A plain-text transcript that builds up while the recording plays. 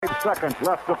seconds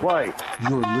left to play.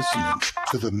 You're listening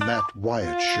to the Matt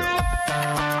Wyatt Show.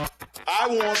 I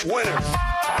want winners.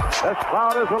 This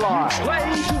crowd is alive. Play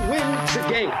to win the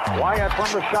game. Wyatt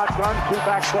from the shotgun, two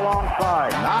backs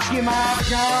alongside. Knock him out,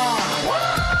 John.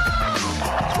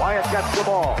 Wyatt gets the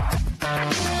ball.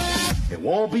 It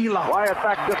won't be long. Wyatt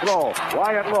back to throw.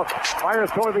 Wyatt looks, fires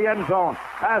toward the end zone.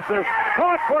 Passes,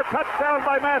 caught for a touchdown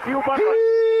by Matthew Butler.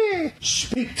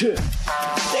 Speak to.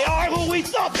 They are who we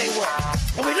thought they were.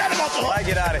 And we let them off the hook. I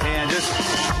get out of hand, just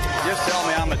tell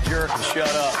me I'm a jerk and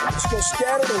shut up. Let's go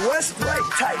scatter the west, right,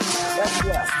 tight. That's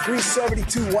left.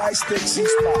 372 Y stick,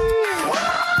 C-spot.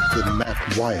 The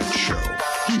Matt Wyatt Show.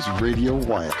 He's Radio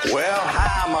Wyatt. Well,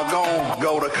 how am I going to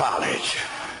go to college?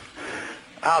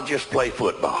 I'll just play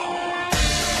football.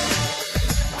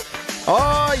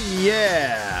 Oh,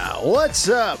 yeah. What's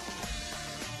up?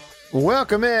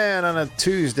 Welcome in on a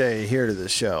Tuesday here to the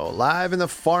show. Live in the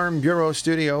Farm Bureau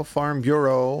studio. Farm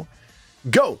Bureau.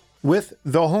 Go with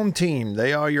the home team.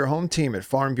 They are your home team at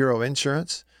Farm Bureau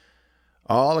Insurance.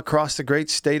 All across the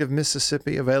great state of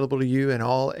Mississippi, available to you in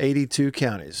all 82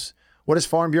 counties. What is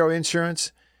Farm Bureau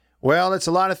Insurance? Well, it's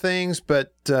a lot of things,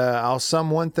 but I'll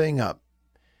sum one thing up.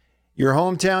 Your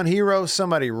hometown hero,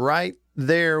 somebody right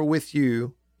there with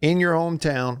you in your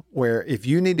hometown, where if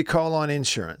you need to call on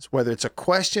insurance, whether it's a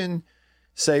question,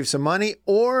 save some money,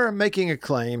 or making a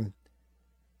claim,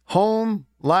 home,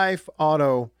 life,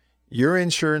 auto, your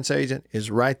insurance agent is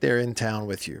right there in town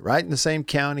with you, right in the same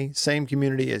county, same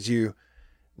community as you.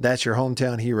 That's your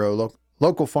hometown hero,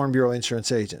 local Farm Bureau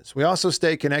insurance agents. We also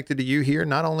stay connected to you here,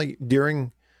 not only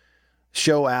during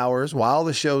show hours while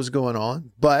the show's going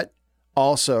on, but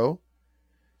also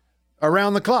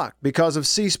around the clock because of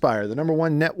C Spire, the number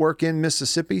one network in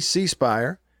Mississippi. C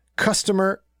Spire,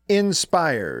 customer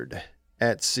inspired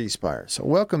at C Spire. So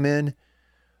welcome in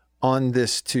on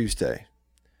this Tuesday.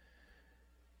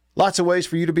 Lots of ways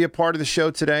for you to be a part of the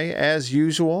show today, as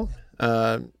usual.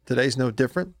 Today's no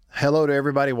different. Hello to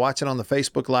everybody watching on the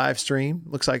Facebook live stream.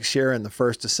 Looks like Sharon, the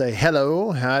first to say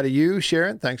hello. Hi to you,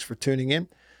 Sharon. Thanks for tuning in.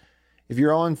 If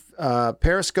you're on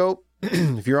Periscope,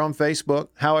 if you're on Facebook,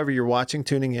 however you're watching,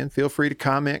 tuning in, feel free to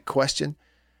comment, question.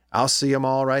 I'll see them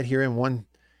all right here in one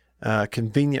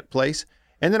convenient place.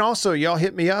 And then also, y'all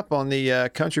hit me up on the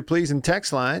Country Pleasing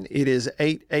text line. It is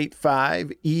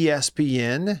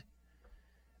 885-ESPN.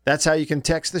 That's how you can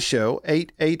text the show,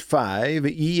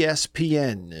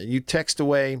 885-ESPN. You text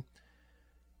away,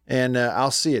 and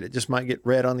I'll see it. It just might get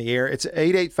read on the air. It's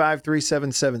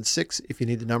 885-3776 if you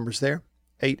need the numbers there.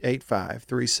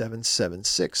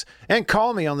 885-3776. And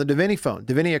call me on the Davini phone,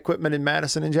 Davini Equipment in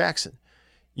Madison and Jackson.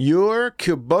 Your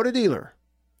Kubota dealer,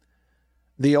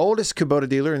 the oldest Kubota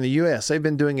dealer in the U.S. They've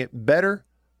been doing it better,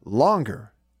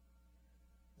 longer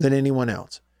than anyone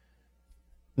else.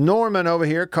 Norman over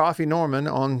here, Coffee Norman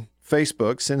on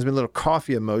Facebook, sends me a little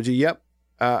coffee emoji. Yep,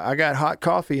 I got hot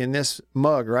coffee in this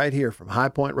mug right here from High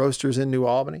Point Roasters in New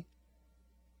Albany.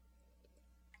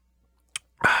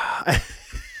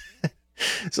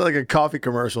 It's like a coffee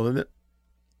commercial, isn't it?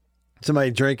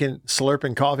 Somebody drinking,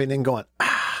 slurping coffee, and then going,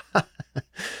 ah.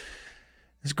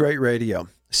 It's great radio.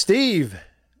 Steve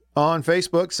on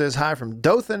Facebook says hi from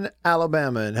Dothan,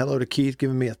 Alabama. And hello to Keith,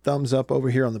 giving me a thumbs up over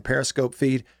here on the Periscope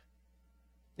feed.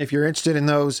 If you're interested in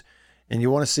those and you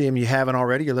want to see them, you haven't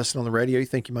already, you're listening on the radio, you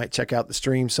think you might check out the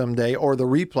stream someday or the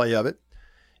replay of it,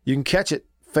 you can catch it,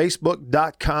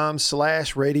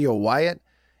 facebook.com/Radio Wyatt.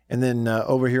 And then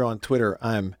over here on Twitter,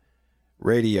 I'm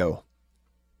Radio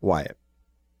Wyatt.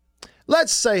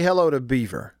 Let's say hello to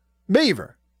Beaver.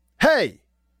 Beaver, hey.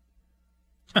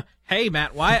 Hey,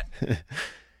 Matt Wyatt.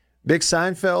 Big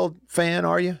Seinfeld fan,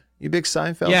 are you? You big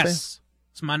Seinfeld fan? Yes.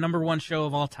 It's my number one show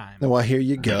of all time. Well, here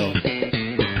you go.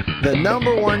 The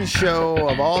number one show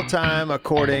of all time,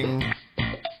 according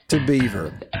to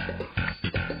Beaver.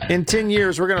 In 10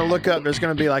 years, we're going to look up, there's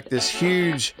going to be like this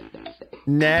huge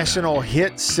national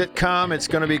hit sitcom. It's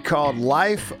going to be called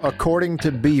Life According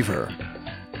to Beaver.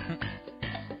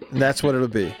 And that's what it'll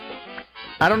be.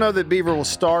 I don't know that Beaver will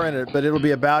star in it, but it'll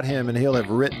be about him and he'll have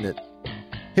written it.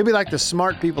 He'll be like the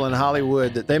smart people in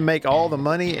Hollywood that they make all the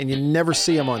money and you never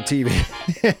see them on TV.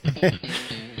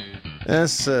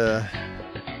 That's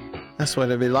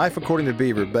what it'll be, Life According to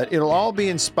Beaver. But it'll all be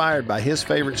inspired by his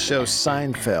favorite show,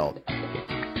 Seinfeld.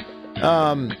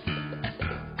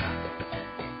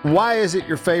 Why is it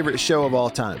your favorite show of all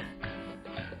time?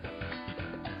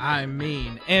 I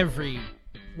mean, every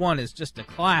one is just a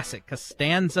classic.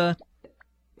 Costanza,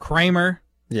 Kramer.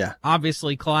 Yeah.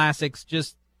 Obviously classics.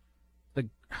 Just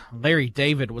Larry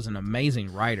David was an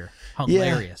amazing writer.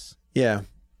 Hilarious. Yeah.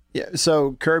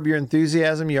 So Curb Your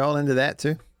Enthusiasm, you all into that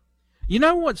too? You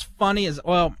know what's funny is,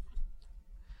 well,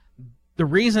 the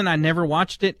reason I never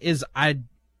watched it is I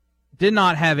did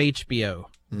not have HBO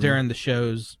during the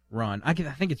show's run. I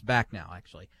think it's back now,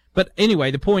 actually. But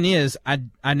anyway, the point is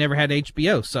I never had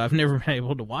HBO, so I've never been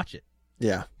able to watch it.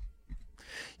 Yeah.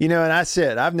 You know, and I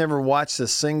said, I've never watched a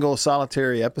single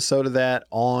solitary episode of that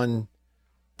on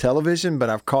television, but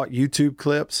I've caught YouTube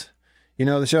clips, you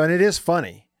know, the show, and it is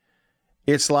funny.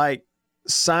 It's like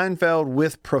Seinfeld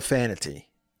with profanity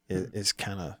is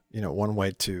kind of, you know, one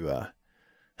way to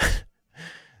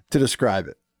to describe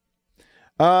it.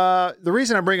 The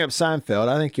reason I bring up Seinfeld,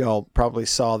 I think y'all probably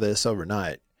saw this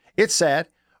overnight. It's sad.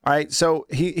 All right, so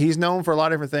he's known for a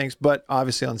lot of different things, but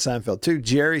obviously on Seinfeld too.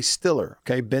 Jerry Stiller,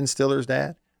 okay, Ben Stiller's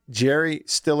dad. Jerry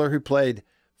Stiller, who played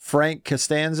Frank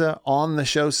Costanza on the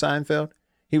show Seinfeld.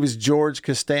 He was George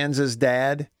Costanza's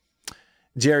dad.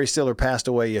 Jerry Stiller passed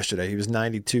away yesterday. He was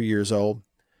 92 years old.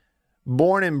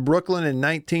 Born in Brooklyn in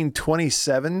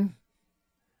 1927.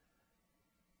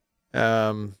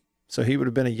 So he would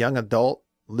have been a young adult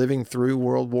living through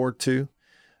World War II.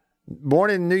 Born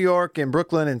in New York and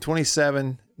Brooklyn in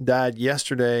 27, died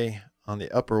yesterday on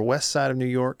the Upper West Side of New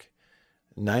York,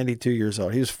 92 years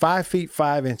old. He was 5 feet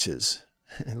 5 inches,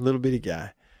 a little bitty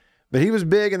guy. But he was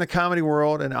big in the comedy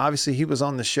world, and obviously he was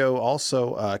on the show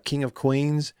also, King of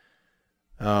Queens.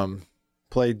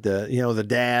 Played the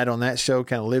dad on that show,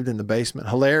 kind of lived in the basement.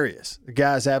 Hilarious. The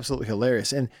guy's absolutely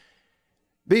hilarious. And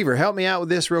Beaver, help me out with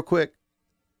this real quick.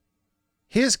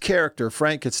 His character,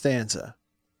 Frank Costanza,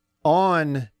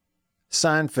 on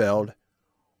Seinfeld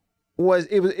was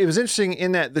interesting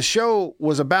in that the show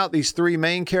was about these three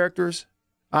main characters.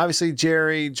 Obviously,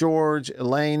 Jerry, George,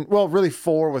 Elaine. Well, really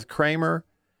four with Kramer.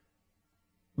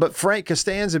 But Frank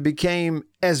Costanza became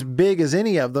as big as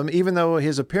any of them, even though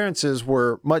his appearances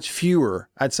were much fewer,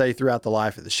 I'd say, throughout the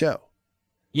life of the show.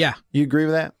 Yeah. You agree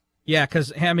with that? Yeah,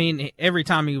 because, I mean, every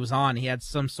time he was on, he had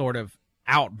some sort of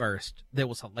outburst that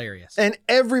was hilarious. And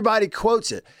everybody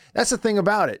quotes it. That's the thing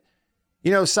about it.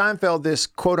 You know, Seinfeld, this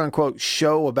quote-unquote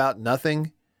show about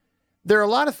nothing, there are a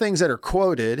lot of things that are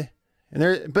quoted,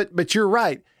 and but you're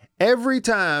right. Every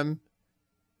time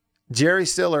Jerry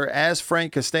Stiller, as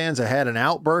Frank Costanza, had an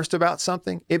outburst about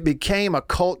something, it became a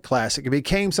cult classic. It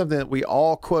became something that we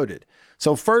all quoted.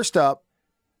 So first up,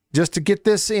 just to get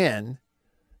this in,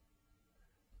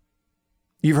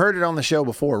 you've heard it on the show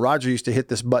before. Roger used to hit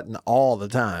this button all the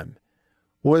time,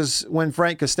 was when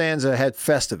Frank Costanza had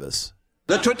Festivus.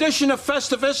 The tradition of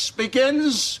Festivus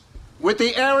begins with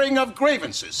the airing of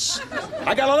grievances.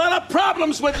 I got a lot of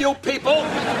problems with you people.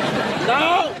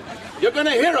 Now you're going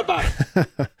to hear about it.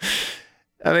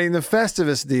 I mean, the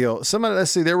Festivus deal.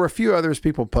 Let's see, there were a few others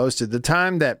people posted. The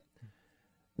time that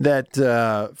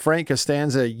Frank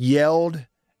Costanza yelled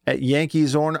at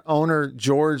Yankees owner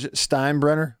George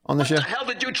Steinbrenner on the show. What the hell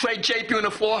did you trade Jay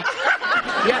Buhner for?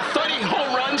 He had 30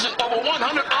 home runs and over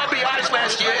 100 RBIs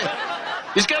last year.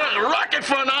 He's got a rocket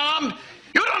for an arm.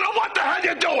 You don't know what the hell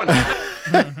you're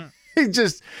doing. He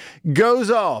just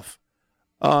goes off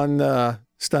on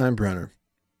Steinbrenner.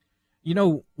 You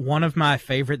know, one of my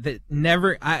favorite that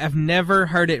I've never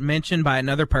heard it mentioned by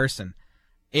another person.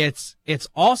 It's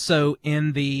also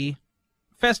in the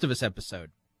Festivus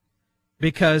episode.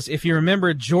 Because if you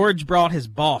remember, George brought his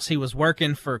boss. He was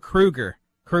working for Kruger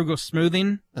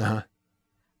Smoothing. Uh-huh.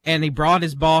 And he brought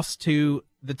his boss to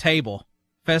the table,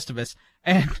 Festivus.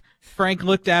 And Frank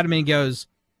looked at him and he goes,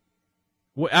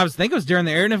 I think it was during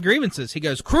the airing of grievances. He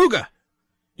goes, Kruger,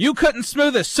 you couldn't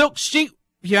smooth a silk sheet.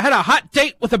 You had a hot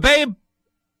date with a babe.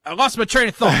 I lost my train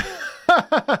of thought.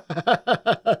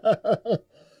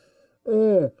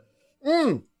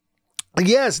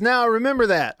 Yes, now I remember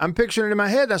that. I'm picturing it in my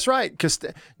head. That's right. Because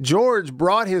George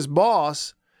brought his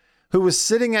boss, who was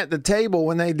sitting at the table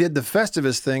when they did the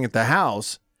Festivus thing at the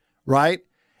house, right?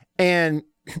 And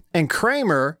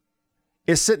Kramer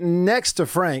is sitting next to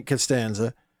Frank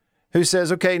Costanza, who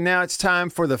says, okay, now it's time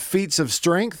for the feats of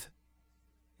strength.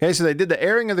 Okay, so they did the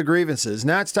airing of the grievances.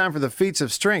 Now it's time for the feats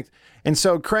of strength. And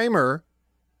so Kramer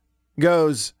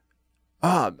goes,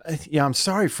 yeah, I'm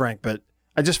sorry, Frank, but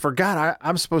I just forgot.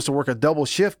 I'm supposed to work a double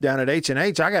shift down at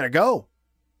H&H. I got to go.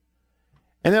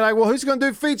 And they're like, well, who's going to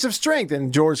do feats of strength?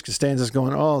 And George Costanza's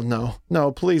going, oh,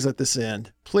 no, please let this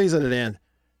end. Please let it end.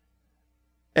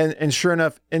 And sure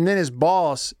enough, and then his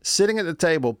boss, sitting at the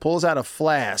table, pulls out a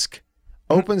flask,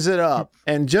 opens it up,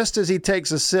 and just as he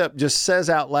takes a sip, just says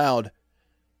out loud,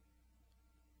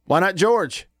 why not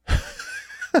George?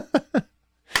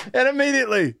 And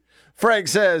immediately, Frank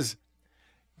says,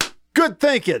 good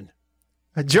thinking.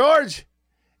 George,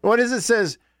 what is it?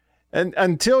 Says, and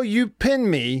until you pin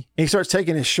me, he starts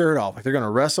taking his shirt off like they're going to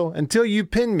wrestle. Until you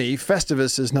pin me,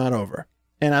 Festivus is not over.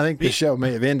 And I think the show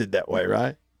may have ended that way,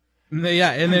 right?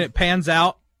 Yeah, and then it pans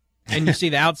out, and you see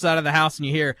the outside of the house, and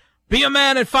you hear, "Be a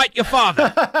man and fight your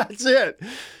father." That's it.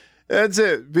 That's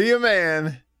it. Be a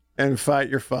man and fight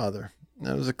your father.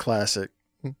 That was a classic.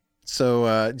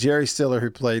 So Jerry Stiller, who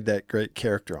played that great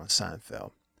character on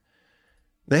Seinfeld,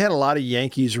 they had a lot of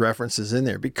Yankees references in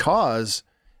there because,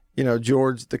 you know,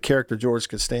 the character George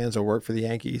Costanza worked for the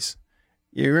Yankees.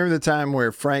 You remember the time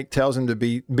where Frank tells him to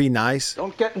be nice?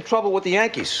 Don't get in trouble with the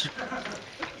Yankees.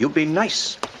 You be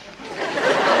nice.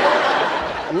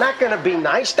 I'm not going to be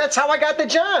nice. That's how I got the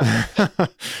job.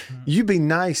 You be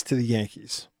nice to the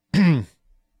Yankees.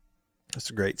 That's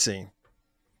a great scene.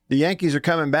 The Yankees are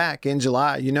coming back in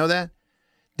July. You know that?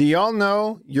 Do y'all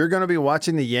know you're going to be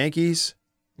watching the Yankees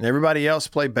and everybody else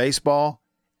play baseball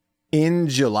in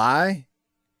July?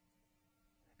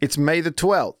 It's May the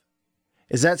 12th.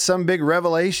 Is that some big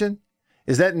revelation?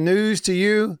 Is that news to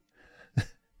you?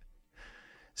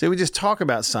 See, we just talk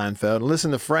about Seinfeld and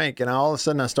listen to Frank, and all of a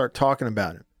sudden I start talking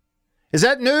about him. Is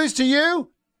that news to you?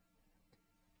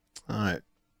 All right.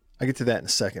 I'll get to that in a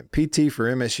second. PT for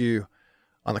MSU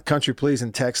on the Country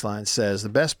Pleasing text line says, the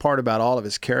best part about all of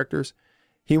his characters,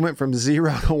 he went from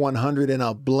 0 to 100 in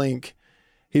a blink.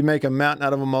 He'd make a mountain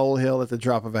out of a molehill at the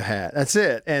drop of a hat. That's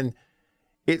it. And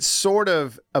it sort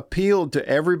of appealed to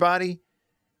everybody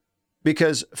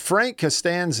because Frank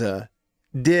Costanza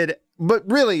did, but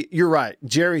really, you're right,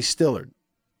 Jerry Stiller,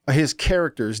 his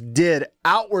characters did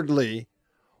outwardly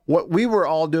what we were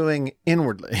all doing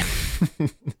inwardly.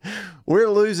 We're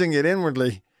losing it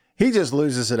inwardly. He just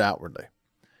loses it outwardly.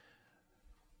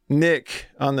 Nick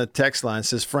on the text line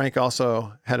says Frank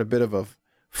also had a bit of a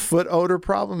foot odor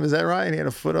problem. Is that right? He had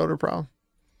a foot odor problem.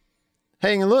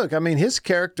 Hey, and look, I mean, his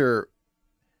character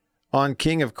on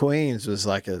King of Queens was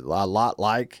like a lot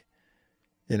like,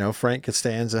 you know, Frank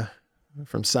Costanza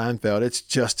from Seinfeld. It's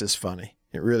just as funny.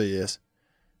 It really is.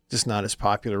 Just not as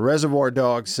popular. Reservoir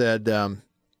Dog said,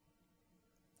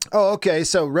 okay.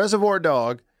 So Reservoir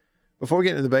Dog, before we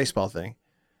get into the baseball thing,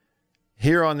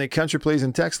 here on the Country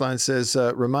Pleasing text line says,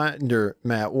 reminder,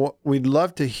 Matt, we'd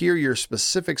love to hear your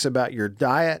specifics about your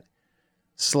diet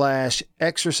 /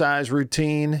 exercise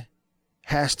routine,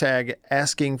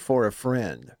 #asking for a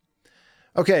friend.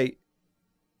 Okay,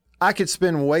 I could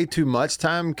spend way too much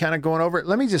time kind of going over it.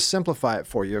 Let me just simplify it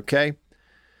for you, okay?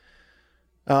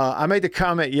 I made the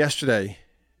comment yesterday.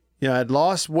 You know, I'd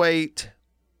lost weight.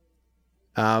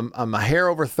 I'm a hair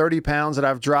over 30 pounds that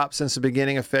I've dropped since the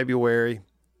beginning of February.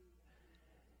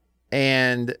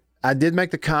 And I did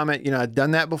make the comment, you know, I'd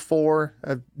done that before.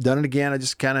 I've done it again. I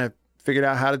just kind of figured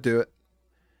out how to do it.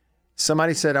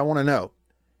 Somebody said, I want to know.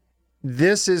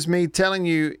 This is me telling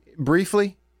you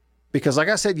briefly, because like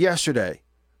I said yesterday,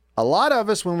 a lot of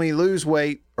us, when we lose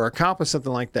weight or accomplish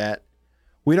something like that,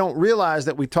 we don't realize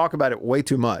that we talk about it way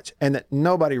too much and that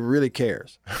nobody really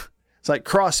cares. It's like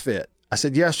CrossFit. I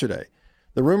said yesterday,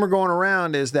 the rumor going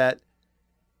around is that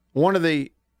one of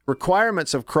the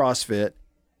requirements of CrossFit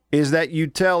is that you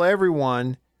tell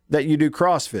everyone that you do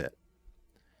CrossFit.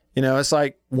 You know, it's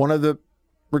like one of the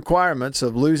requirements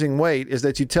of losing weight is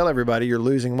that you tell everybody you're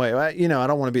losing weight. You know, I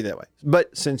don't want to be that way.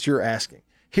 But since you're asking,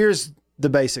 here's the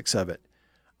basics of it.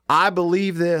 I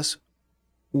believe this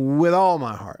with all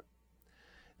my heart.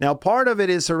 Now, part of it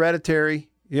is hereditary.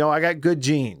 You know, I got good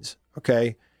genes,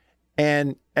 okay?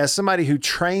 And as somebody who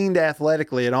trained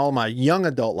athletically in all my young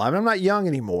adult life, I'm not young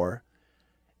anymore.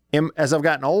 As I've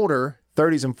gotten older,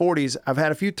 30s and 40s, I've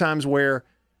had a few times where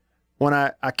when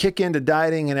I kick into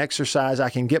dieting and exercise, I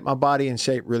can get my body in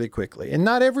shape really quickly. And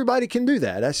not everybody can do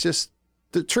that. That's just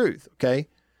the truth, okay?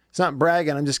 It's not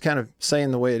bragging. I'm just kind of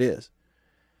saying the way it is.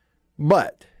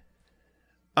 But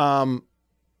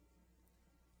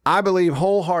I believe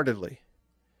wholeheartedly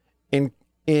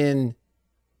in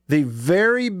the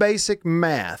very basic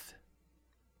math,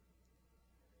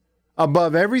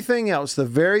 above everything else, the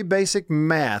very basic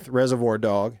math, Reservoir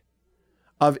Dog,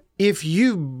 of if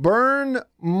you burn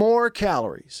more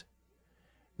calories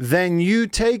than you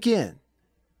take in,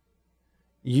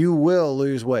 you will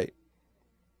lose weight.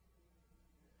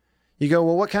 You go,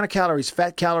 well, what kind of calories?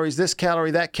 Fat calories, this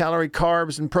calorie, that calorie,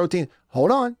 carbs and protein.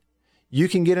 Hold on. You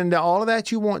can get into all of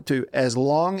that you want to as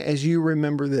long as you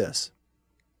remember this.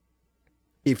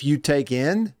 If you take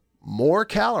in more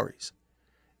calories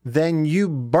than you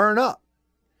burn up,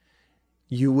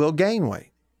 you will gain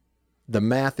weight. The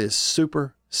math is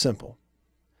super simple.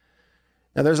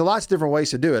 Now, there's lots of different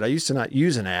ways to do it. I used to not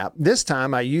use an app. This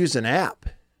time I use an app.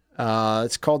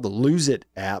 It's called the Lose It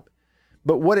app.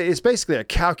 But it's basically a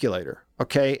calculator,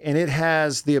 okay? And it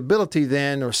has the ability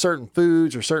then, or certain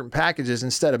foods or certain packages,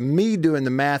 instead of me doing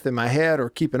the math in my head or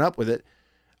keeping up with it,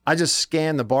 I just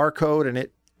scan the barcode and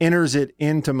it enters it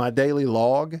into my daily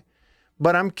log.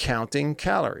 but I'm counting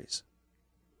calories.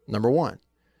 Number one.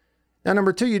 Now,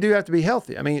 number two, you do have to be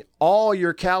healthy. I mean, all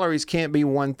your calories can't be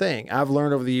one thing. I've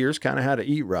learned over the years kind of how to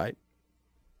eat right.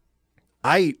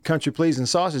 I eat country pleasing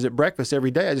sausage at breakfast every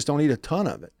day. I just don't eat a ton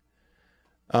of it.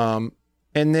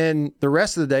 And then the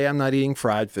rest of the day, I'm not eating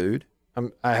fried food.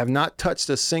 I have not touched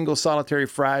a single solitary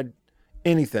fried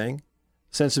anything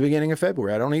since the beginning of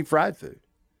February. I don't eat fried food.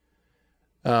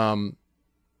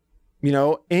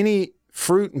 Any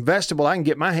fruit and vegetable I can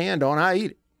get my hand on, I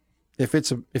eat it. If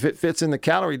it fits in the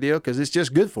calorie deal, because it's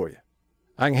just good for you.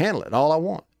 I can handle it all I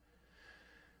want.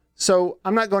 So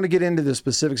I'm not going to get into the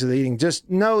specifics of the eating. Just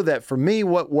know that for me,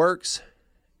 what works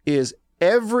is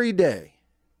every day,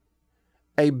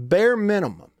 a bare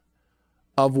minimum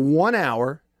of 1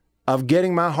 hour of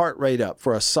getting my heart rate up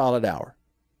for a solid hour.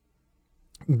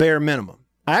 Bare minimum.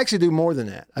 I actually do more than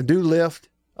that. I do lift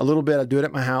a little bit. I do it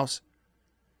at my house.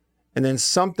 And then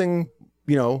something,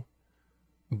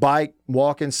 bike,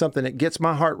 walking, something that gets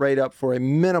my heart rate up for a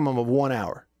minimum of 1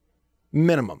 hour.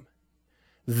 Minimum.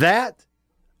 That,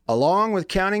 along with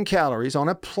counting calories on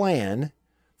a plan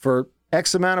for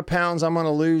X amount of pounds I'm going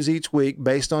to lose each week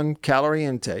based on calorie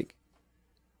intake,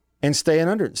 and staying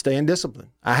under it, staying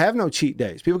disciplined. I have no cheat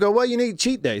days. People go, well, you need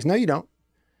cheat days. No, you don't.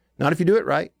 Not if you do it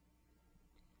right.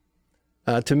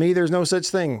 To me, there's no such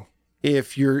thing.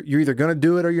 If you're either going to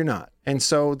do it or you're not. And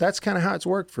so that's kind of how it's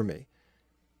worked for me.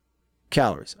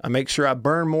 Calories. I make sure I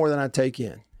burn more than I take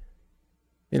in.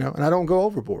 And I don't go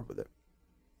overboard with it.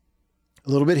 A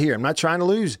little bit here. I'm not trying to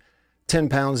lose 10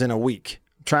 pounds in a week.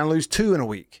 I'm trying to lose 2 in a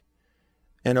week.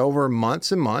 And over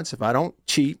months and months, if I don't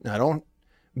cheat and I don't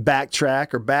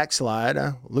backtrack or backslide,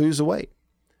 I lose the weight.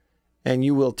 And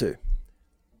you will too.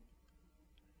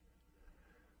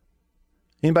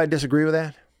 Anybody disagree with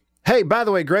that? Hey, by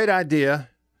the way, great idea.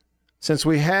 Since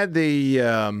we had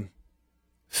the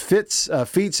feats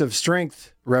of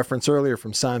strength reference earlier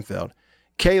from Seinfeld,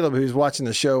 Caleb, who's watching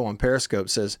the show on Periscope,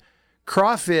 says,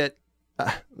 CrossFit,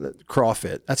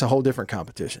 that's a whole different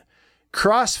competition.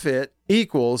 CrossFit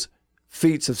equals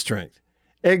feats of strength.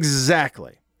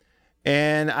 Exactly.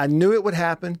 And I knew it would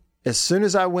happen. As soon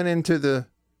as I went into the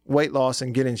weight loss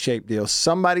and get in shape deal,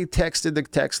 somebody texted the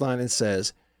text line and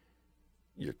says,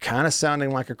 you're kind of sounding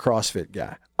like a CrossFit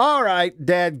guy. All right,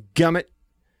 Dad gummit,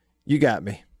 you got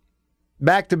me.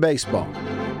 Back to baseball.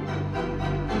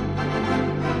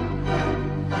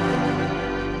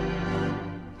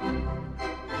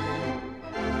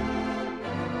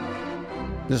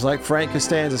 Just like Frank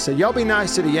Costanza said, y'all be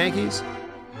nice to the Yankees.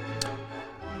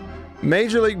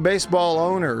 Major League Baseball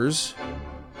owners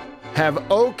have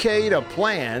okayed a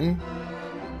plan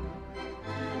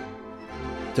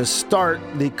to start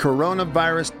the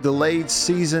coronavirus delayed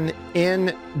season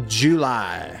in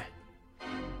July.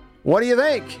 What do you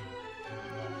think?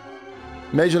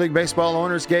 Major League Baseball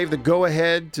owners gave the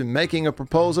go-ahead to making a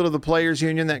proposal to the Players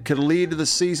Union that could lead to the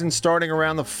season starting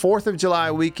around the 4th of July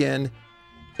weekend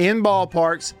in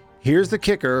ballparks. Here's the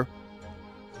kicker: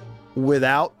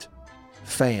 without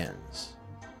fans.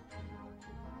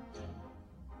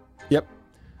 Yep.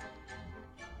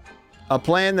 A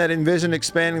plan that envisioned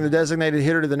expanding the designated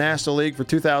hitter to the National League for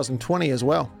 2020 as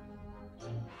well.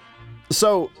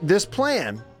 So this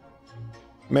plan,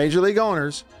 Major League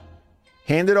owners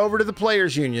handed over to the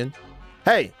Players Union.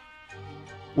 Hey,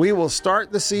 we will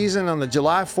start the season on the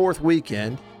July 4th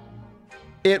weekend.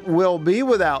 It will be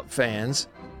without fans.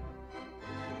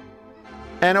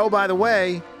 And oh, by the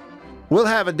way, we'll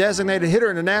have a designated hitter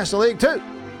in the National League too.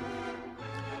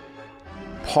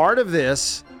 Part of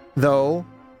this, though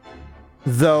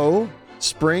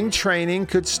spring training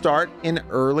could start in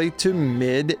early to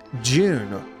mid-June,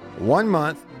 1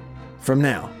 month from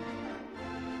now.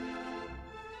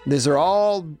 These are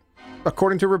all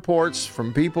according to reports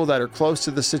from people that are close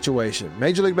to the situation.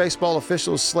 Major League Baseball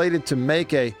officials slated to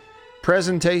make a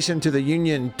presentation to the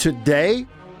union today.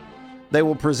 They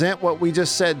will present what we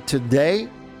just said today.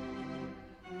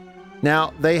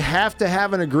 Now, they have to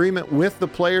have an agreement with the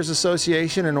Players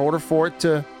Association in order for it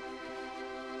to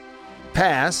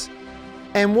pass.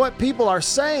 And what people are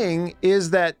saying is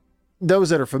that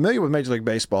those that are familiar with Major League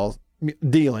Baseball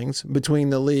dealings between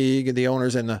the league and the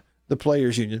owners and the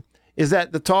Players Union is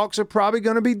that the talks are probably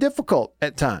going to be difficult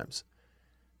at times.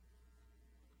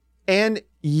 And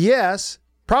yes,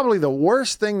 probably the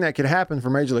worst thing that could happen for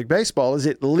Major League Baseball is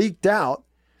it leaked out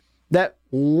that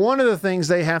one of the things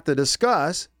they have to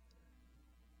discuss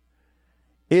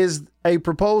is a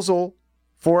proposal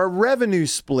for a revenue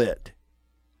split.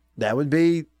 That would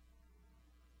be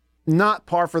not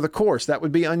par for the course. That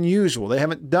would be unusual. They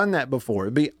haven't done that before. It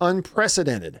would be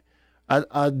unprecedented.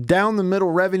 A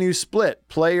down-the-middle revenue split,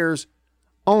 players,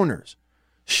 owners.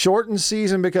 Shortened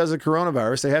season because of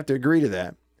coronavirus. They have to agree to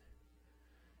that.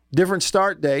 Different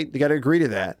start date. They got to agree to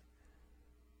that.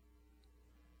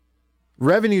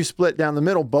 Revenue split down the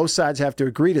middle. Both sides have to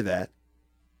agree to that.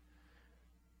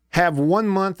 Have 1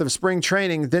 month of spring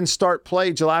training, then start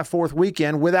play July 4th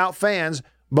weekend without fans.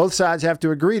 Both sides have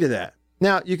to agree to that.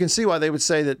 Now, you can see why they would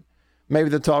say that maybe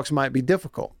the talks might be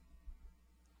difficult.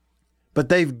 But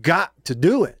they've got to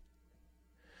do it.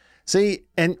 See,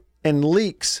 and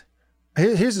leaks.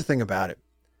 Here's the thing about it.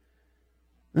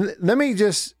 Let me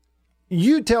just,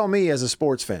 you tell me as a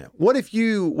sports fan, what if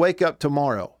you wake up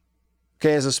tomorrow,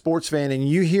 okay, as a sports fan, and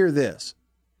you hear this?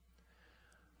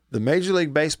 The Major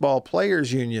League Baseball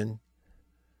Players Union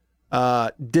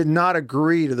did not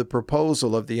agree to the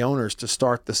proposal of the owners to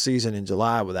start the season in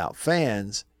July without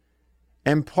fans.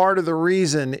 And part of the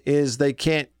reason is they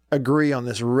can't agree on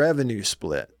this revenue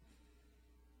split.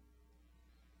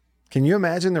 Can you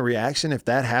imagine the reaction if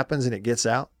that happens and it gets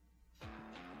out?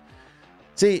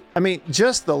 See, I mean,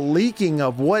 just the leaking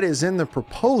of what is in the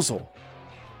proposal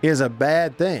is a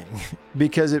bad thing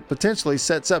because it potentially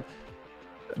sets up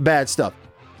bad stuff.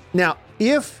 Now,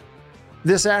 if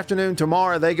this afternoon,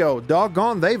 tomorrow, they go,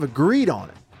 doggone, they've agreed on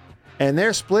it, and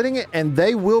they're splitting it, and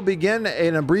they will begin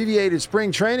an abbreviated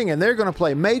spring training, and they're going to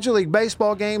play Major League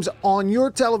Baseball games on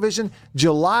your television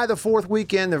July the 4th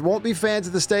weekend. There won't be fans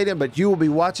at the stadium, but you will be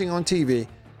watching on TV.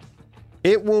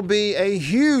 It will be a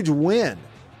huge win,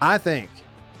 I think,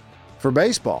 for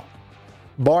baseball,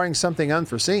 barring something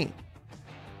unforeseen.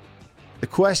 The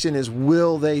question is,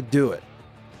 will they do it?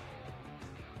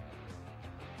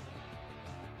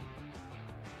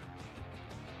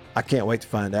 I can't wait to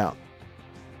find out.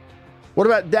 What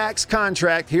about Dak's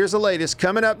contract? Here's the latest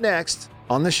coming up next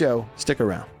on the show. Stick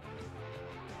around.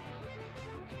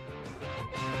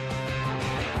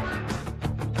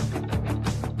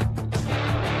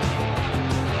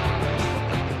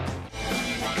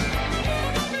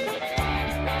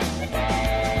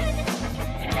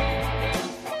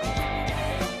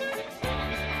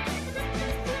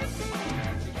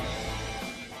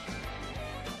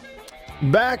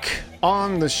 Back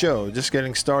on the show, just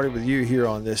getting started with you here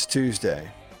on this Tuesday.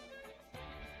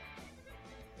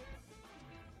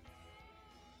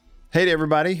 Hey to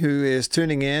everybody who is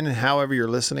tuning in, however you're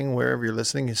listening, wherever you're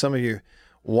listening. Some of you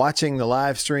watching the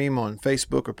live stream on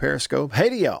Facebook or Periscope. Hey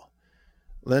to y'all.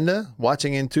 Linda,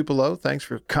 watching in Tupelo, thanks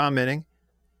for commenting.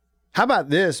 How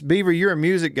about this? Beaver, you're a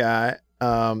music guy.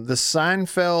 The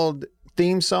Seinfeld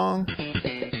theme song.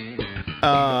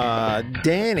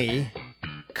 Danny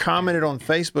commented on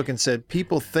Facebook and said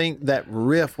people think that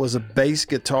riff was a bass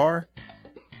guitar,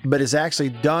 but it's actually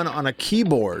done on a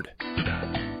keyboard.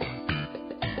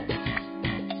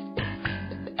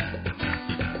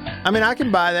 I mean, I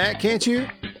can buy that, can't you?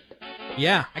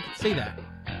 Yeah, I can see that.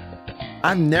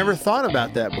 I've never thought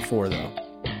about that before, though.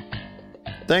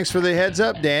 Thanks for the heads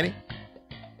up, Danny.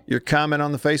 Your comment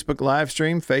on the Facebook live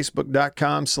stream,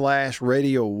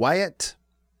 facebook.com/Radio Wyatt,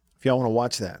 if y'all want to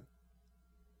watch that.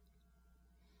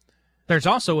 There's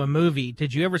also a movie.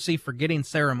 Did you ever see Forgetting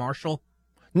Sarah Marshall?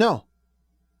 No.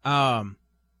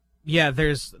 Yeah,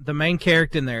 there's the main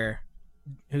character in there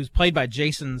who's played by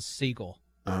Jason Segel.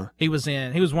 Uh-huh. He was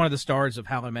one of the stars of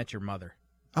How I Met Your Mother.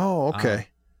 Oh, okay.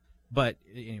 But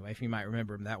anyway, if you might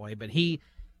remember him that way. But he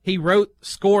wrote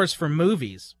scores for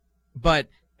movies, but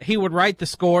he would write the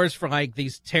scores for like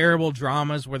these terrible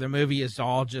dramas where the movie is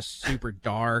all just super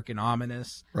dark and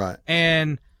ominous. Right.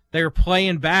 And they were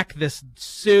playing back this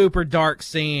super dark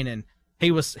scene, and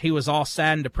he was all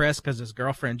sad and depressed because his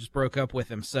girlfriend just broke up with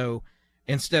him. So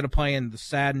instead of playing the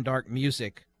sad and dark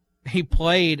music, he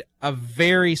played a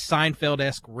very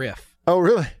Seinfeld-esque riff. Oh,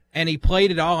 really? And he played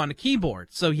it all on the keyboard.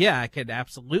 So yeah, I could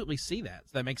absolutely see that.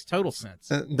 That makes total sense.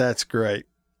 That's great.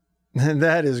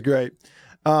 That is great.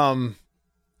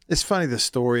 It's funny, the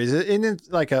stories. Isn't it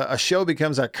like a show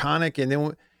becomes iconic, and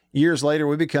then years later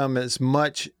we become as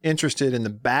much interested in the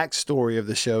backstory of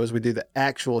the show as we do the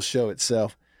actual show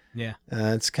itself. Yeah.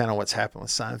 It's kind of what's happened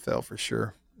with Seinfeld for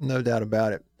sure. No doubt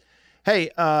about it. Hey,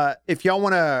 if y'all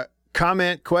want to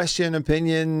comment, question,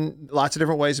 opinion, lots of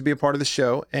different ways to be a part of the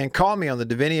show, and call me on the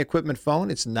Davini Equipment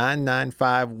phone. It's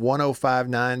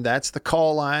 995-1059. That's the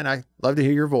call line. I love to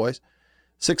hear your voice.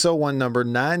 601 number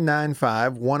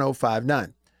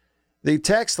 995-1059. The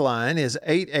text line is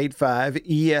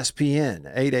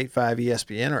 885-ESPN,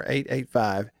 885-ESPN, or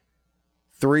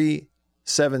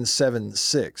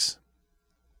 885-3776.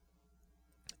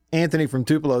 Anthony from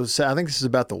Tupelo said, I think this is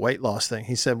about the weight loss thing.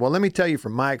 He said, well, let me tell you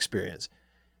from my experience,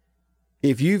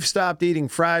 if you've stopped eating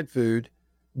fried food,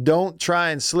 don't try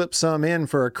and slip some in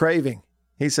for a craving.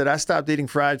 He said, I stopped eating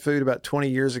fried food about 20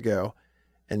 years ago,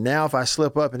 And now if I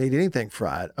slip up and eat anything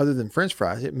fried other than French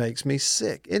fries, it makes me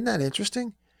sick. Isn't that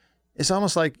interesting? It's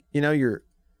almost like, your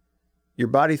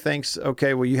body thinks,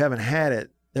 okay, well, you haven't had it,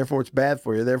 therefore it's bad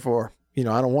for you. Therefore, I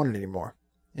don't want it anymore.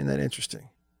 Isn't that interesting?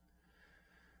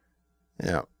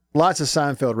 Yeah. Lots of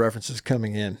Seinfeld references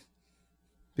coming in.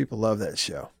 People love that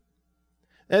show.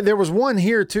 And there was one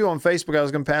here too on Facebook I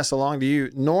was going to pass along to you.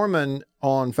 Norman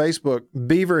on Facebook,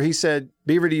 Beaver, he said,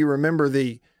 Beaver, do you remember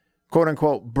the quote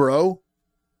unquote bro?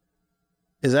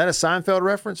 Is that a Seinfeld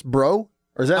reference, bro?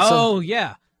 Or is that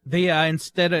yeah.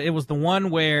 It was the one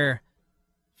where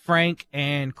Frank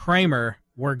and Kramer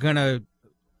were going to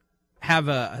have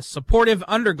a supportive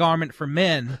undergarment for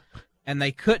men, and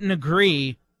they couldn't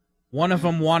agree. One of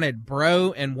them wanted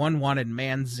bro, and one wanted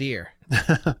man's-ear.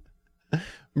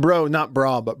 Bro, not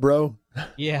bra, but bro.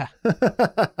 Yeah.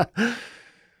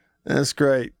 That's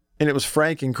great. And it was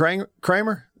Frank and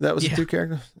Kramer? That was the two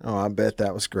characters? Oh, I bet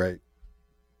that was great.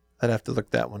 I'd have to look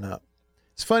that one up.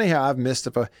 It's funny how I've missed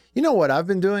you know what I've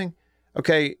been doing?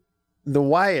 Okay, the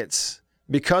Wyatts,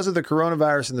 because of the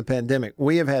coronavirus and the pandemic,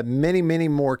 we have had many, many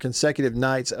more consecutive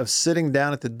nights of sitting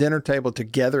down at the dinner table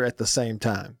together at the same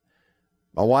time.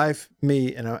 My wife,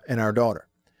 me, and our daughter.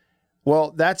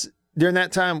 Well, during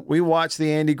that time, we watched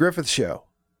the Andy Griffith Show.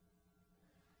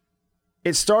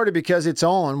 It started because it's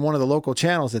on one of the local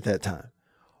channels at that time.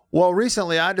 Well,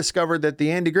 recently I discovered that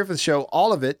the Andy Griffith Show,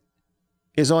 all of it,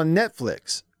 is on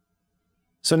Netflix.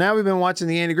 So now we've been watching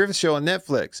the Andy Griffith Show on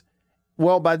Netflix.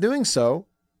 Well, by doing so,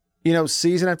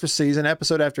 season after season,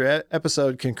 episode after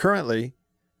episode concurrently,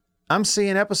 I'm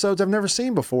seeing episodes I've never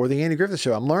seen before, the Andy Griffith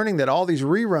Show. I'm learning that all these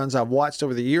reruns I've watched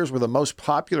over the years were the most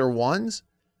popular ones.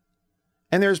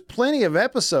 And there's plenty of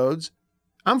episodes.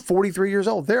 I'm 43 years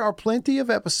old. There are plenty of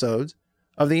episodes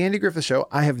of the Andy Griffith Show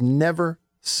I have never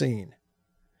seen.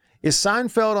 Is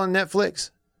Seinfeld on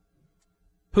Netflix?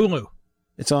 Hulu.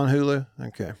 It's on Hulu?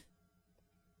 Okay.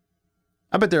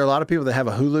 I bet there are a lot of people that have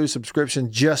a Hulu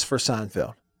subscription just for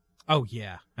Seinfeld. Oh,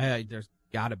 yeah. There's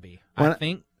got to be. I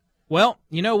think. Well,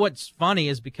 what's funny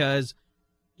is because,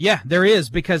 there is.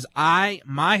 Because my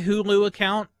Hulu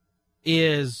account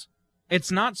it's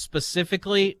not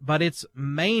specifically, but it's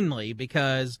mainly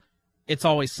because It's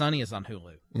Always Sunny is on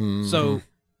Hulu. Mm-hmm. So,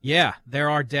 yeah, there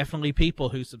are definitely people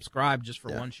who subscribe just for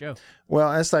one show.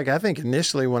 Well, it's like, I think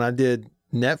initially when I did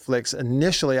Netflix,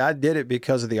 I did it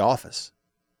because of The Office.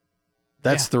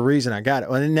 That's the reason I got it.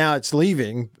 Well, and now it's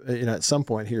leaving, at some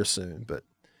point here soon. But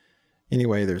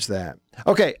anyway, there's that.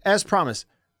 Okay, as promised,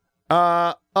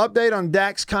 update on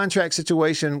Dak's contract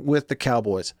situation with the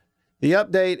Cowboys. The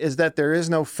update is that there is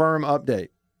no firm update.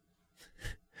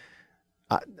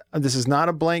 This is not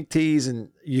a blank tease, and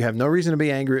you have no reason to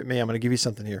be angry at me. I'm going to give you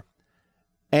something here.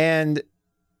 And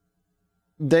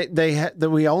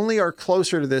we only are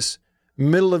closer to this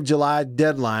middle of July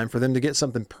deadline for them to get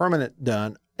something permanent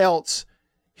done. Else,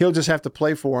 he'll just have to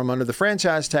play for him under the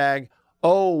franchise tag.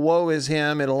 Oh, woe is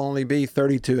him. It'll only be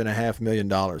 $32.5 million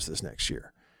this next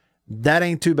year. That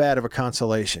ain't too bad of a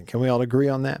consolation. Can we all agree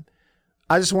on that?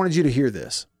 I just wanted you to hear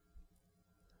this.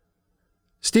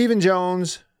 Stephen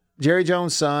Jones, Jerry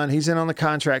Jones' son, he's in on the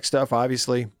contract stuff,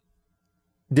 obviously,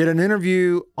 did an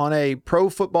interview on a Pro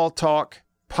Football Talk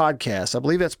podcast. I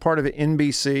believe that's part of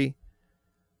NBC.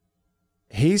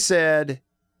 He said,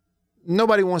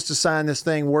 nobody wants to sign this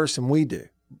thing worse than we do.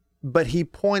 But he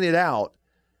pointed out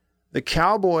the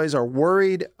Cowboys are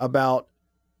worried about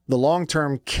the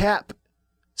long-term cap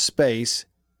space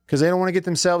because they don't want to get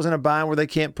themselves in a bind where they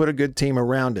can't put a good team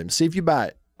around him. See if you buy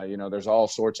it. There's all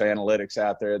sorts of analytics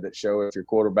out there that show if your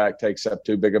quarterback takes up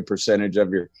too big a percentage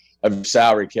of your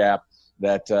salary cap,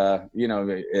 that,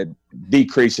 it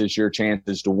decreases your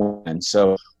chances to win.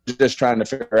 So just trying to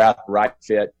figure out the right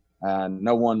fit.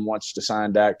 No one wants to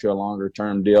sign Dak to a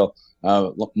longer-term deal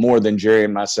more than Jerry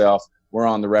and myself. We're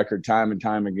on the record time and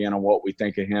time again on what we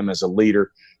think of him as a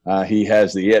leader. He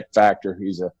has the it factor.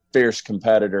 He's a fierce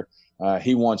competitor.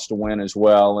 He wants to win as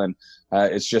well, and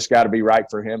it's just got to be right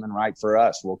for him and right for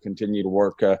us. We'll continue to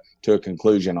work to a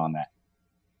conclusion on that.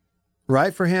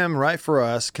 Right for him, right for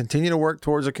us. Continue to work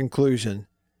towards a conclusion.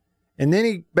 And then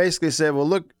he basically said, well,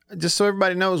 look, just so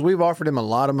everybody knows, we've offered him a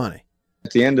lot of money.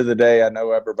 At the end of the day, I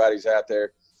know everybody's out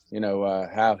there,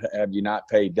 how have you not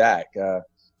paid Dak? At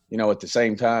the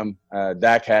same time,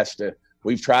 Dak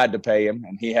we've tried to pay him,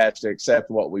 and he has to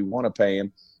accept what we want to pay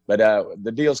him. But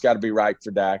the deal's got to be right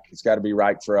for Dak. It's got to be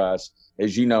right for us.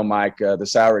 As you know, Mike, the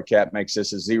salary cap makes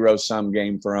this a zero-sum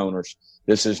game for owners.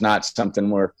 This is not something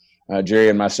where Jerry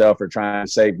and myself are trying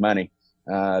to save money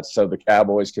so the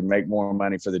Cowboys can make more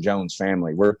money for the Jones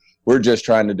family. We're just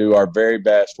trying to do our very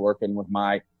best, working with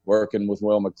Mike, working with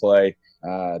Will McClay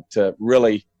to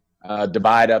really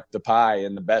divide up the pie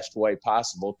in the best way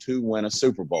possible to win a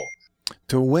Super Bowl.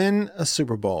 To win a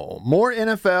Super Bowl. More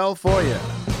NFL for you.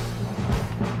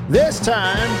 This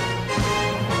time,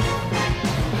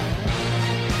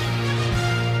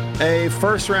 a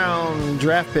first-round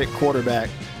draft pick quarterback.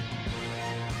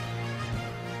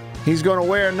 He's going to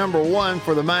wear number 1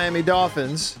 for the Miami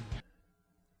Dolphins.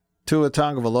 Tua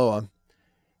Tagovailoa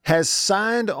has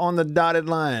signed on the dotted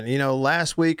line. You know,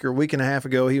 last week or week and a half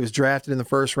ago, he was drafted in the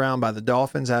first round by the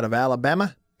Dolphins out of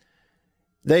Alabama.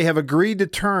 They have agreed to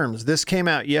terms. This came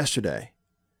out yesterday.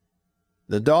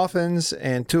 The Dolphins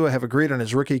and Tua have agreed on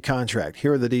his rookie contract.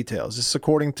 Here are the details. This is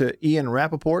according to Ian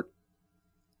Rappaport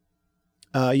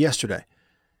yesterday.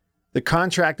 The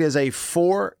contract is a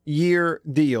 4-year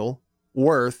deal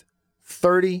worth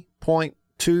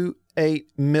 $30.28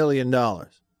 million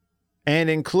and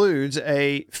includes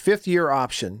a 5th-year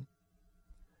option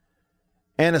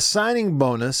and a signing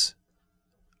bonus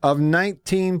of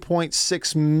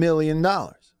 $19.6 million.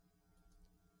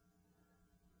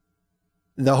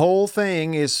 The whole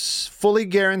thing is fully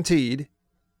guaranteed.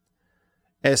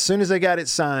 As soon as they got it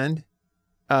signed,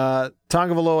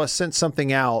 Tagovailoa sent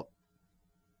something out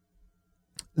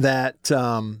that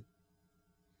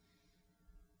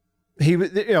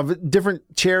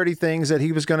different charity things that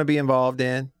he was going to be involved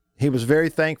in. He was very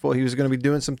thankful. He was going to be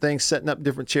doing some things, setting up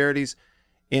different charities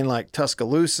in like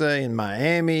Tuscaloosa, in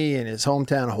Miami, in his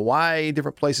hometown of Hawaii,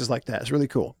 different places like that. It's really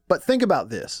cool. But think about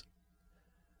this.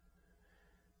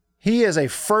 He is a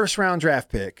first-round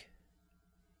draft pick.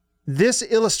 This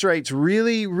illustrates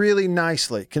really, really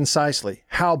nicely, concisely,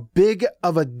 how big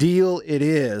of a deal it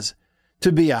is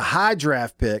to be a high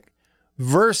draft pick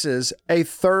versus a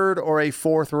 3rd or a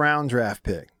 4th round draft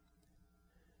pick.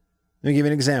 Let me give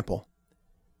you an example.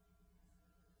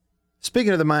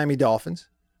 Speaking of the Miami Dolphins,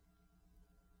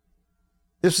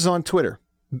 this was on Twitter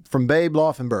from Babe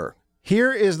Laufenberg.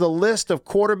 Here is the list of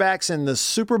quarterbacks in the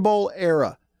Super Bowl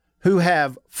era who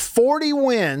have 40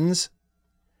 wins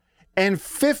and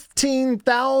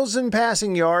 15,000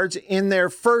 passing yards in their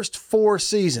first 4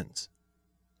 seasons.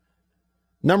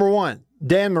 Number 1,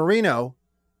 Dan Marino.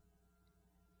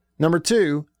 Number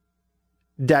 2,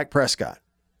 Dak Prescott.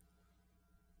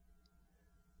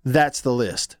 That's the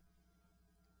list.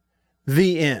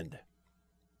 The end.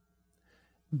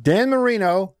 Dan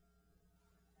Marino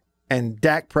and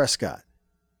Dak Prescott.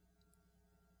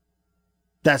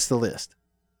 That's the list.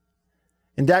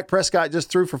 And Dak Prescott just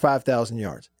threw for 5,000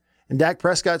 yards. And Dak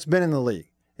Prescott's been in the league.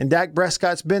 And Dak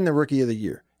Prescott's been the Rookie of the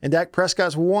Year. And Dak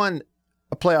Prescott's won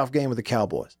a playoff game with the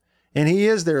Cowboys. And he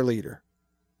is their leader.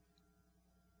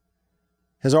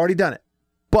 Has already done it.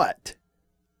 But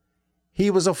he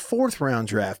was a 4th-round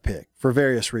draft pick for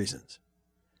various reasons.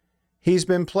 He's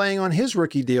been playing on his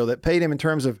rookie deal that paid him in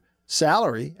terms of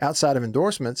salary, outside of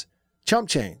endorsements, chump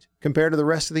change compared to the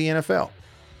rest of the NFL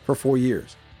for 4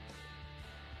 years.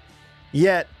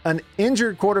 Yet an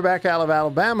injured quarterback out of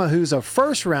Alabama who's a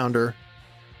first-rounder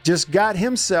just got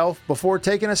himself, before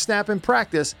taking a snap in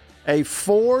practice, a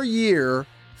 4-year,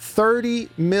 $30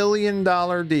 million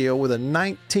deal with a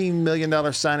 $19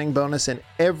 million signing bonus, and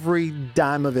every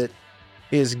dime of it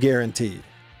is guaranteed.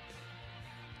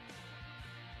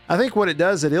 I think what it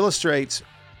does, it illustrates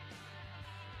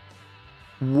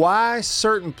why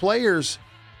certain players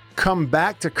come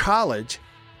back to college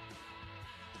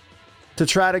to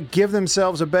try to give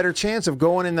themselves a better chance of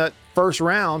going in the first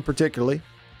round, particularly,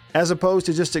 as opposed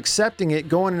to just accepting it,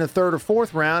 going in the 3rd or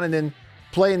 4th round, and then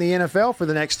play in the NFL for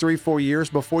the next 3-4 years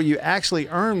before you actually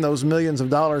earn those millions of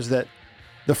dollars that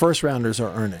the first rounders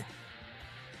are earning.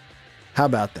 How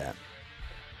about that?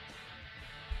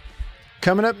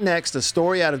 Coming up next, a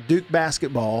story out of Duke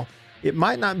basketball. It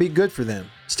might not be good for them.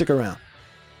 Stick around.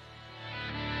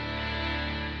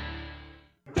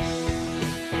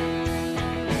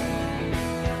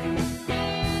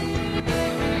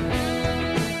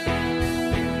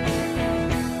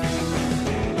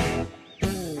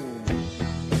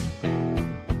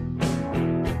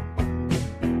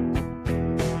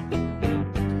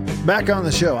 Back on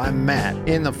the show, I'm Matt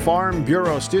in the Farm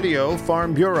Bureau studio.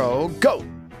 Farm Bureau, go!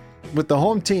 With the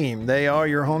home team. They are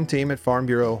your home team at Farm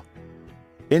Bureau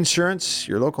Insurance,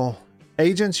 your local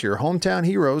agents, your hometown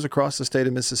heroes across the state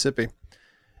of Mississippi.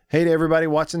 Hey to everybody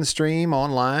watching the stream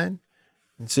online.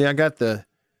 And see, I got the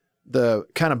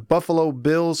kind of Buffalo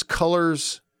Bills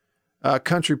colors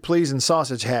country pleasing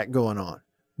sausage hat going on.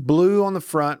 Blue on the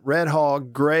front, red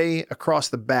hog, gray across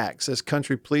the back. Says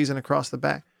country pleasing across the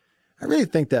back. I really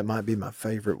think that might be my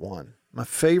favorite one. My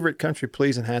favorite country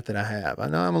pleasing hat that I have. I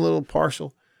know I'm a little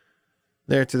partial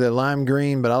there to the lime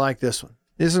green, but I like this one.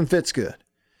 This one fits good.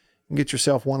 You can get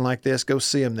yourself one like this. Go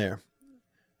see them there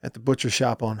at the butcher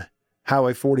shop on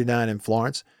Highway 49 in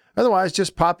Florence. Otherwise,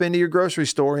 just pop into your grocery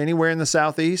store anywhere in the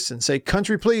Southeast and say,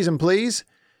 country please and please,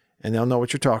 and they'll know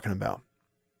what you're talking about.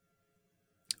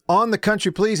 On the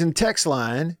country please and text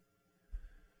line,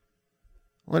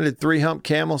 what did Three Hump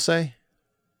Camel say?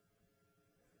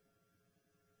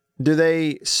 Do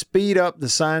they speed up the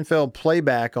Seinfeld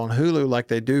playback on Hulu like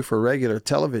they do for regular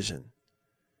television?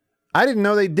 I didn't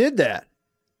know they did that.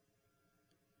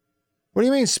 What do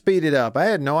you mean speed it up? I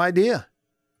had no idea.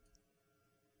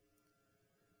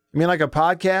 You mean like a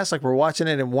podcast, like we're watching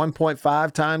it in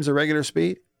 1.5 times the regular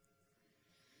speed?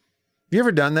 Have you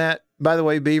ever done that? By the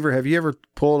way, Beaver, have you ever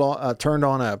turned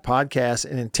on a podcast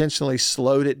and intentionally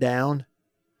slowed it down?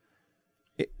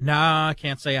 No, I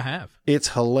can't say I have. It's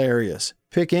hilarious.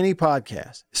 Pick any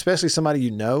podcast, especially somebody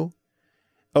you know.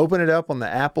 Open it up on the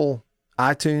Apple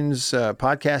iTunes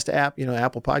podcast app,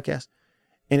 Apple Podcast,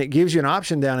 and it gives you an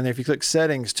option down in there if you click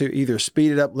settings to either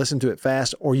speed it up, listen to it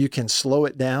fast, or you can slow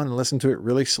it down and listen to it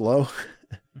really slow.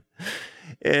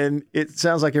 And it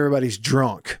sounds like everybody's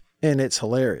drunk, and it's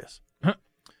hilarious. Huh.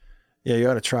 Yeah, you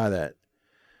ought to try that.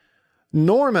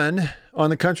 Norman on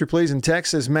the Country Please in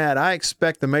Texas, Matt, I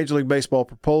expect the Major League Baseball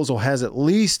proposal has at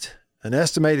least an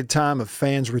estimated time of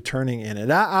fans returning in it.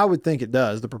 I would think it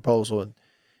does, the proposal. And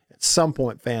at some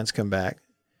point, fans come back,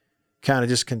 kind of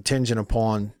just contingent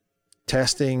upon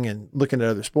testing and looking at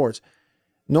other sports.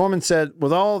 Norman said,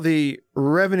 with all the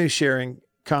revenue sharing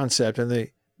concept and the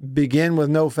begin with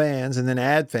no fans and then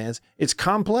add fans, it's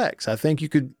complex. I think you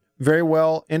could very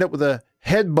well end up with a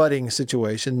headbutting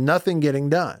situation, nothing getting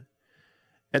done.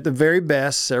 At the very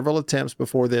best, several attempts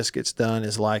before this gets done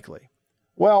is likely.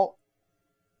 Well,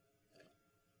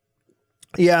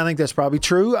 yeah, I think that's probably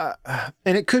true.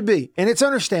 And it could be. And it's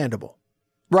understandable,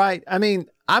 right? I mean,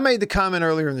 I made the comment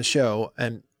earlier in the show,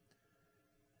 and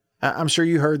I'm sure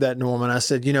you heard that, Norman. I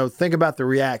said, think about the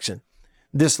reaction.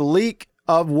 This leak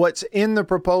of what's in the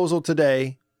proposal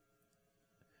today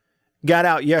got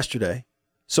out yesterday.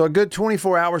 So a good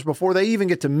 24 hours before they even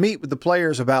get to meet with the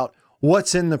players about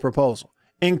what's in the proposal,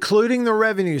 including the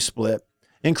revenue split,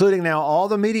 including now all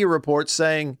the media reports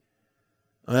saying,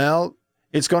 well,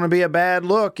 it's going to be a bad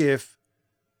look if,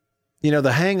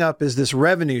 the hang up is this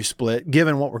revenue split,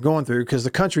 given what we're going through, because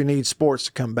the country needs sports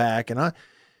to come back. And I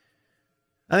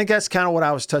think that's kind of what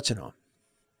I was touching on.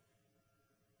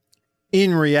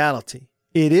 In reality,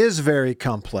 it is very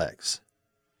complex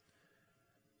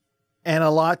and a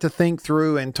lot to think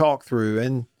through and talk through.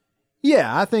 And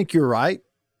yeah, I think you're right.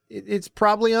 It's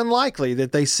probably unlikely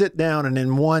that they sit down and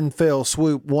in one fell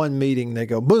swoop, one meeting, they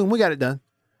go, boom, we got it done.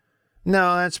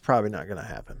 No, that's probably not going to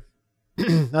happen.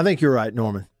 I think you're right,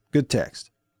 Norman. Good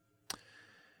text.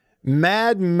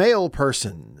 Mad Male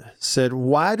Person said,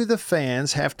 why do the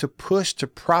fans have to push to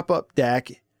prop up Dak?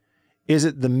 Is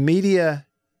it the media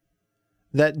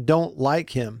that don't like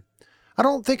him? I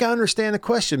don't think I understand the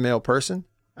question, Male Person.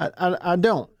 I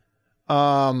don't.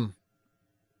 Why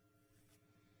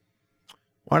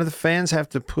do the fans have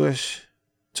to push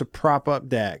to prop up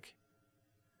Dak?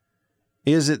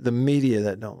 Is it the media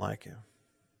that don't like him?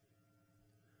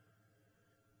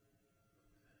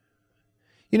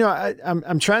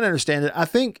 I'm trying to understand it. I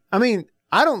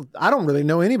don't really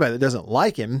know anybody that doesn't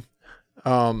like him.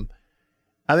 I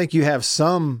think you have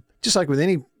some, just like with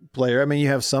any player, you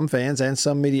have some fans and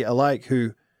some media alike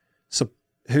who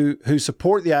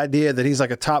support the idea that he's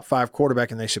like a top 5 quarterback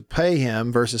and they should pay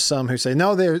him, versus some who say,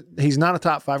 no, he's not a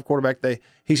top 5 quarterback.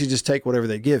 He should just take whatever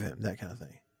they give him, that kind of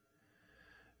thing.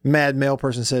 Mad Male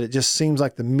Person said, it just seems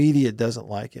like the media doesn't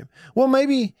like him. Well,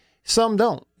 maybe some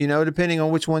don't, depending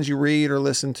on which ones you read or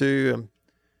listen to,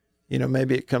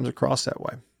 maybe it comes across that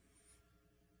way.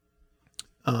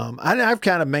 I've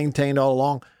kind of maintained all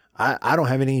along, I don't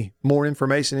have any more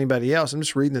information than anybody else. I'm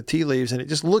just reading the tea leaves, and it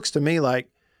just looks to me like,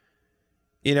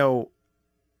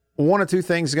 one of two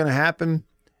things is going to happen.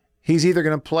 He's either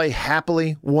going to play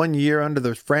happily 1 year under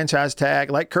the franchise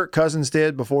tag, like Kirk Cousins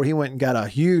did before he went and got a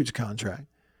huge contract,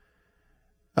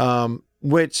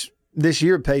 which this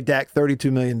year paid Dak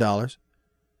 $32 million or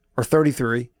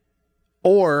 $33,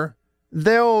 or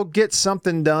they'll get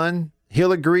something done.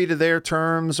 He'll agree to their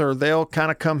terms, or they'll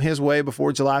kind of come his way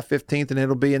before July 15th, and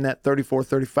it'll be in that $34,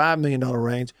 $35 million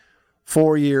range,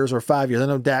 4 years or 5 years. I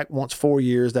know Dak wants 4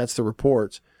 years. That's the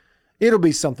reports. It'll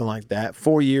be something like that,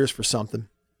 4 years for something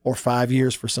or 5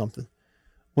 years for something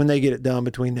when they get it done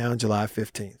between now and July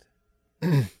 15th.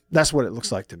 That's what it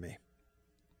looks like to me.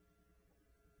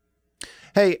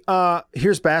 Hey,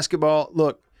 here's basketball.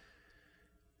 Look,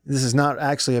 this is not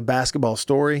actually a basketball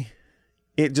story.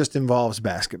 It just involves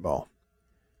basketball.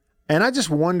 And I just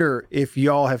wonder if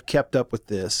y'all have kept up with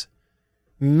this.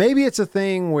 Maybe it's a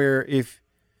thing where if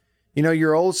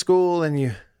you're old school and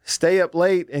you stay up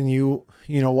late and you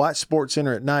watch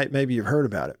SportsCenter at night, maybe you've heard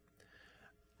about it.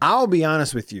 I'll be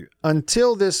honest with you.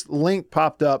 Until this link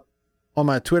popped up on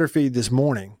my Twitter feed this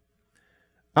morning,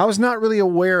 I was not really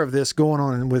aware of this going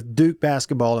on with Duke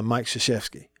basketball and Mike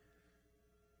Krzyzewski,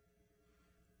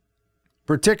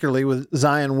 particularly with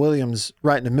Zion Williams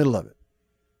right in the middle of it.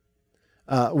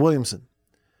 Williamson.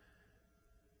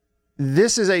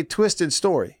 This is a twisted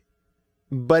story,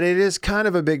 but it is kind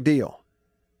of a big deal.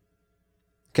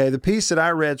 Okay, the piece that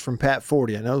I read from Pat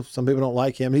Forty, I know some people don't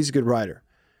like him. He's a good writer,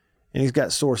 and he's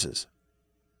got sources.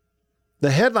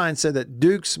 The headline said that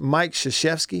Duke's Mike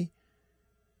Krzyzewski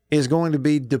is going to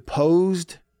be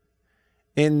deposed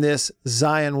in this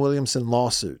Zion Williamson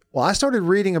lawsuit. Well, I started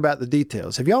reading about the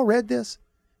details. Have y'all read this?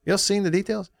 Y'all seen the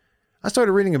details? I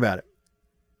started reading about it.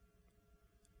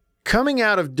 Coming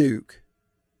out of Duke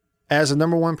as a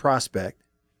number one prospect,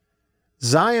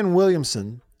 Zion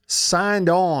Williamson signed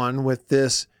on with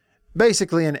this,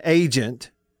 basically an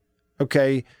agent,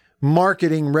 okay,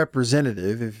 marketing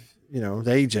representative, if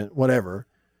the agent, whatever,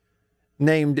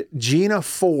 named Gina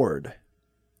Ford.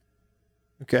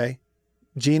 Okay,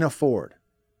 Gina Ford.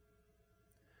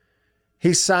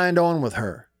 He signed on with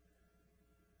her.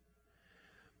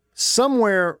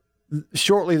 Somewhere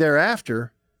shortly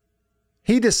thereafter,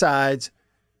 he decides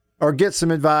or gets some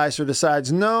advice or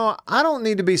decides, no, I don't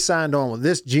need to be signed on with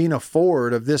this Gina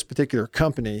Ford of this particular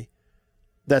company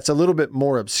that's a little bit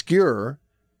more obscure.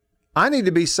 I need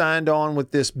to be signed on with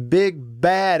this big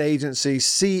bad agency,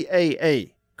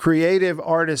 CAA, Creative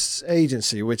Artists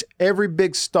Agency, which every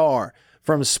big star,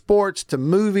 from sports to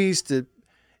movies to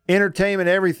entertainment,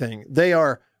 everything, they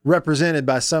are represented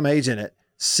by some agent at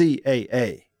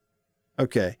CAA.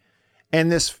 Okay.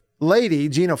 And this lady,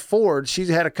 Gina Ford, she's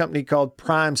had a company called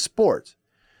Prime Sports.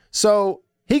 So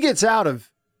he gets out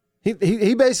of,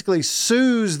 he basically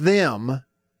sues them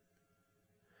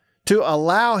to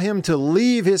allow him to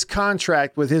leave his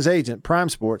contract with his agent, Prime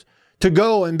Sports, to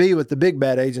go and be with the big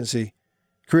bad agency,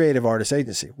 Creative Artists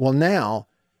Agency. Well, now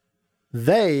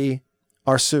they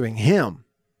are suing him.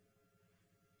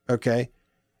 Okay.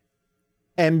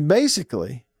 And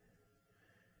basically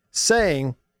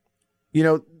saying,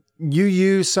 you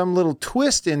use some little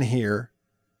twist in here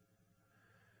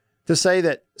to say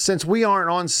that since we aren't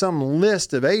on some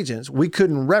list of agents, we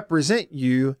couldn't represent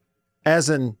you as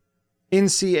an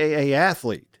NCAA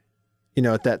athlete,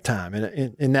 at that time,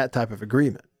 in that type of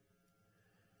agreement.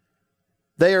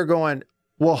 They are going,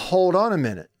 well, hold on a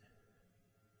minute,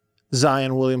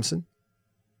 Zion Williamson.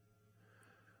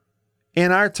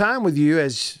 In our time with you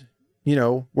as,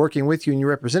 working with you and your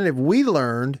representative, we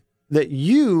learned that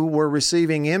you were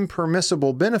receiving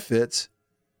impermissible benefits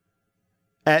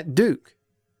at Duke,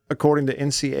 according to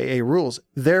NCAA rules.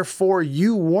 Therefore,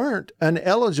 you weren't an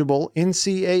eligible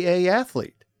NCAA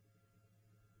athlete.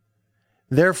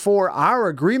 Therefore, our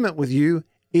agreement with you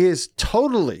is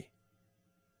totally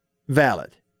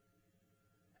valid.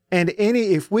 And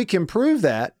if we can prove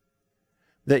that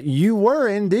you were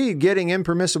indeed getting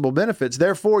impermissible benefits,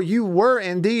 therefore you were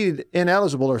indeed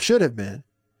ineligible or should have been,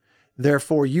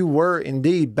 therefore you were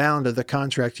indeed bound to the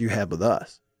contract you had with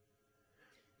us.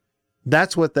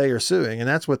 That's what they are suing, and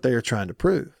that's what they are trying to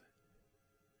prove.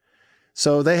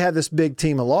 So they have this big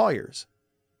team of lawyers,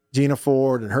 Gina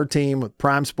Ford and her team with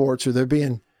Prime Sports, or they're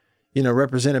being,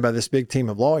 represented by this big team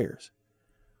of lawyers.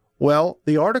 Well,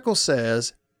 the article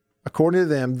says, according to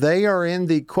them, they are in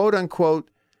the quote unquote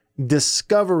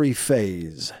discovery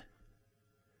phase.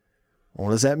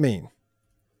 What does that mean?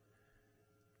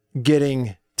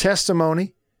 Getting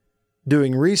testimony,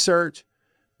 doing research,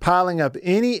 piling up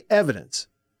any evidence,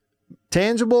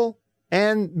 tangible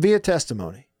and via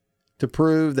testimony, to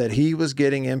prove that he was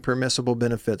getting impermissible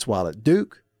benefits while at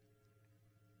Duke.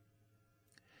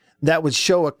 That would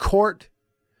show a court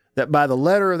that by the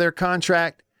letter of their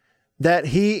contract, that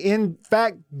he in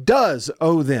fact does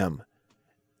owe them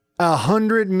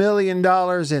 $100 million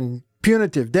in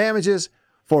punitive damages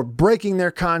for breaking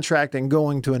their contract and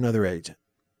going to another agent.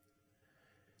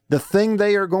 The thing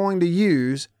they are going to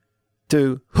use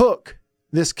to hook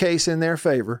this case in their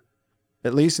favor,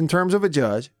 at least in terms of a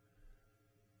judge,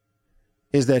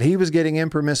 is that he was getting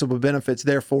impermissible benefits,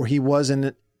 therefore he was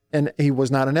not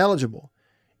an eligible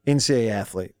NCAA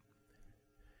athlete.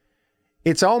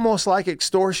 It's almost like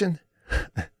extortion,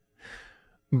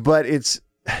 but it's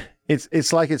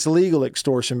like it's legal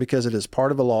extortion because it is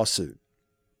part of a lawsuit.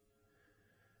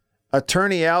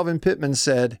 Attorney Alvin Pittman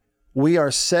said, "We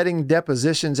are setting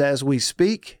depositions as we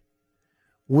speak.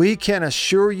 We can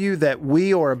assure you that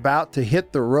we are about to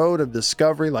hit the road of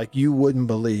discovery like you wouldn't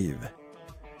believe."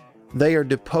 They are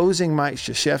deposing Mike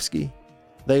Krzyzewski.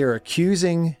 They are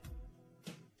accusing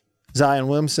Zion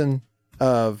Williamson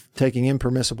of taking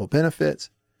impermissible benefits.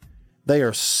 They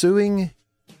are suing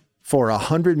for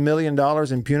 $100 million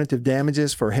in punitive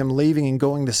damages for him leaving and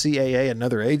going to CAA,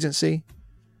 another agency.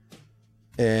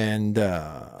 And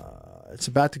it's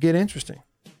about to get interesting.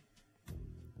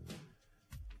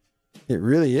 It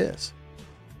really is.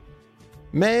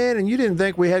 Man, and you didn't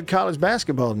think we had college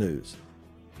basketball news.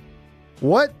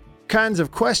 What kinds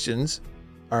of questions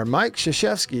is Mike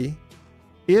Krzyzewski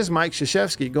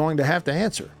going to have to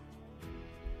answer?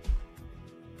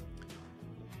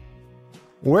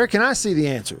 Where can I see the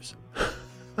answers?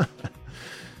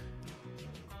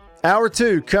 Hour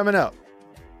 2 coming up.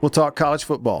 We'll talk college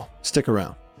football. Stick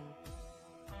around.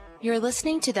 You're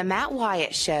listening to The Matt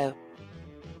Wyatt Show.